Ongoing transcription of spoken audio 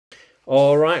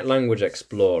All right, language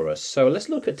explorers. So let's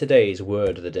look at today's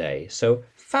word of the day. So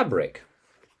fabric.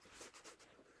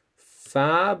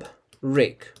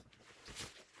 Fabric.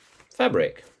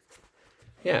 Fabric.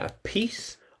 Yeah, a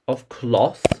piece of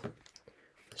cloth.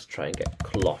 Let's try and get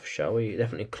cloth, shall we?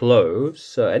 Definitely clothes.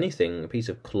 So anything, a piece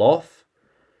of cloth.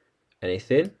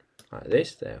 Anything like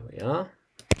this. There we are.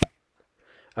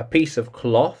 A piece of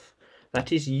cloth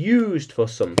that is used for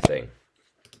something.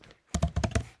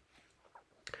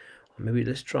 Maybe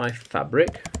let's try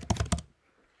fabric.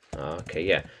 Okay,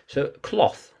 yeah. So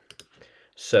cloth.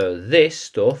 So this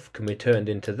stuff can be turned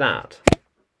into that.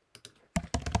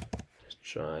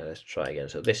 Let's try again.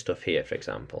 So this stuff here, for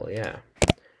example, yeah.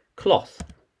 Cloth.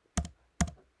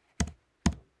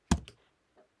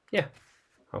 Yeah.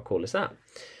 How cool is that?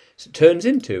 So it turns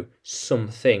into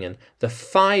something, and the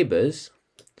fibres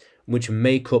which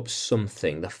make up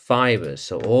something, the fibres,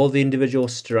 so all the individual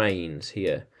strands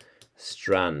here.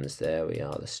 Strands, there we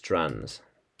are, the strands.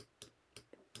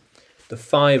 The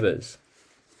fibres,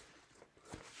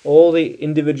 all the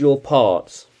individual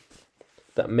parts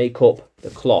that make up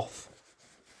the cloth.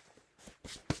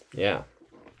 Yeah.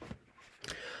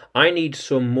 I need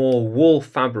some more wool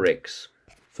fabrics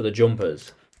for the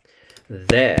jumpers.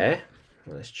 There,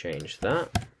 let's change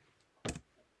that.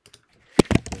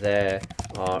 There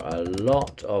are a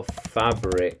lot of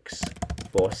fabrics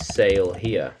for sale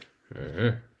here.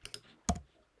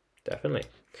 Definitely.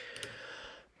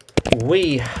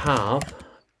 We have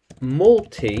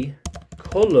multi-coloured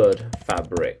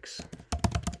fabrics.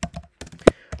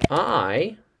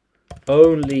 I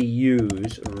only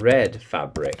use red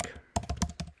fabric.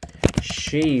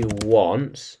 She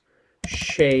wants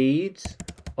shades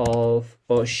of,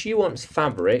 or she wants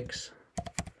fabrics,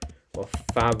 or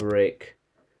fabric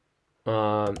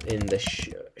in the,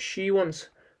 she wants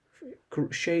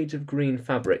shades of green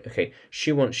fabric. Okay,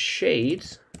 she wants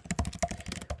shades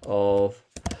of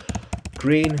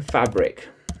green fabric.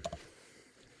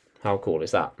 How cool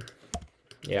is that?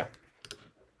 Yeah.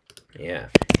 Yeah.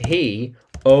 He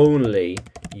only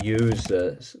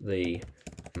uses the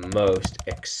most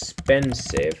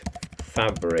expensive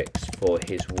fabrics for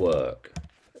his work.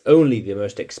 Only the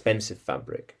most expensive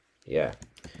fabric. Yeah.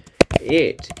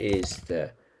 It is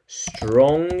the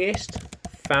strongest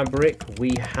fabric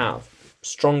we have.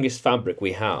 Strongest fabric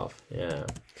we have. Yeah.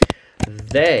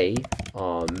 They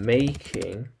are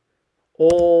making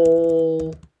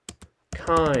all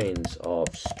kinds of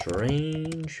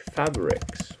strange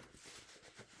fabrics.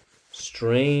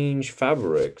 Strange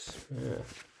fabrics. Yeah.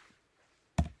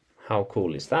 How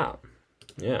cool is that?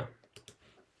 Yeah.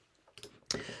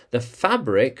 The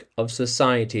fabric of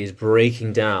society is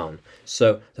breaking down.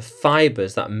 So the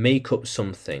fibres that make up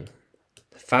something.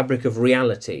 The fabric of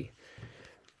reality.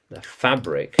 The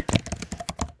fabric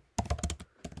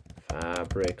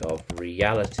of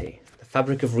reality. The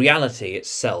fabric of reality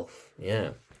itself.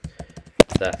 Yeah.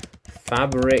 The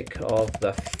fabric of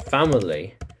the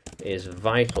family is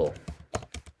vital.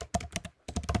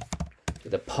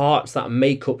 The parts that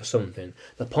make up something.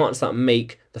 The parts that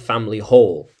make the family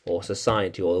whole, or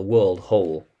society, or the world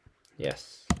whole.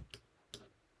 Yes.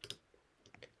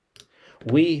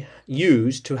 We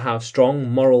used to have strong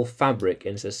moral fabric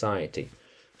in society.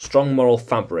 Strong moral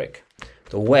fabric.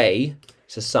 The way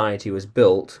society was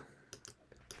built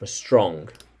was strong.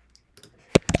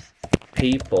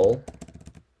 People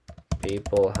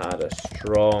had a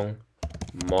strong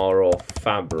moral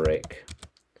fabric,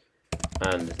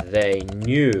 and they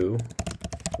knew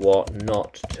what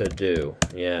not to do.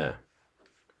 Yeah.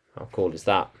 How cool is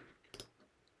that?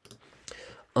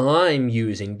 I'm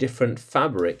using different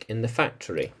fabric in the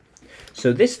factory.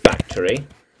 So this factory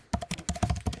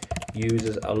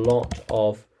uses a lot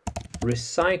of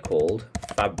recycled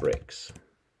fabrics.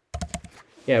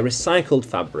 Yeah, recycled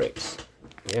fabrics.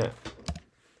 Yeah.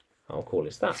 How cool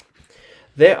is that?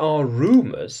 There are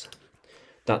rumours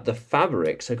that the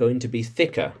fabrics are going to be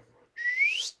thicker.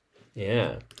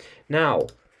 Yeah. Now,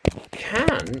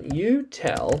 can you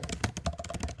tell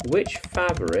which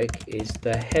fabric is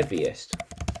the heaviest?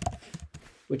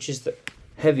 Which is the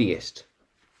heaviest?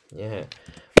 Yeah.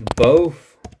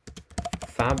 Both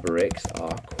fabrics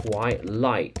are quite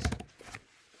light.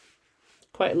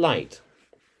 Quite light.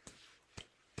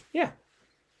 Yeah.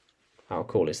 How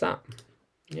cool is that?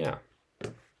 Yeah.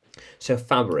 So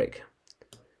fabric.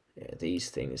 Yeah, these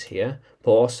things here.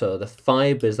 But also the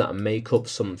fibres that make up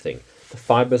something. The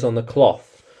fibres on the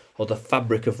cloth. Or the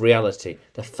fabric of reality.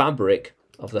 The fabric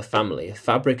of the family. The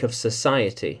fabric of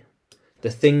society.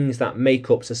 The things that make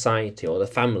up society or the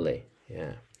family.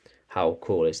 Yeah. How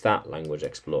cool is that, language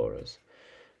explorers?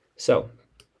 So,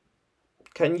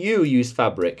 can you use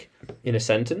fabric in a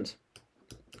sentence?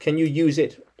 can you use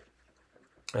it?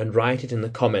 And write it in the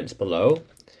comments below.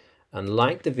 And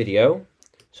like the video,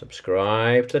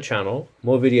 subscribe to the channel.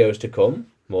 More videos to come,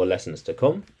 more lessons to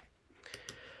come.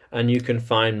 And you can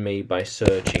find me by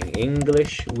searching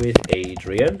English with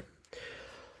Adrian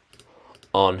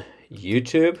on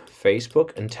YouTube,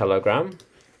 Facebook and Telegram,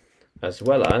 as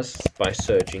well as by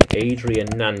searching Adrian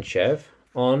Nanchev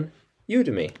on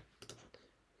Udemy.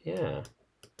 Yeah.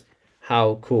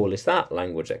 How cool is that,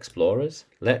 language explorers?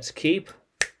 Let's keep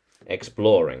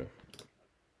exploring.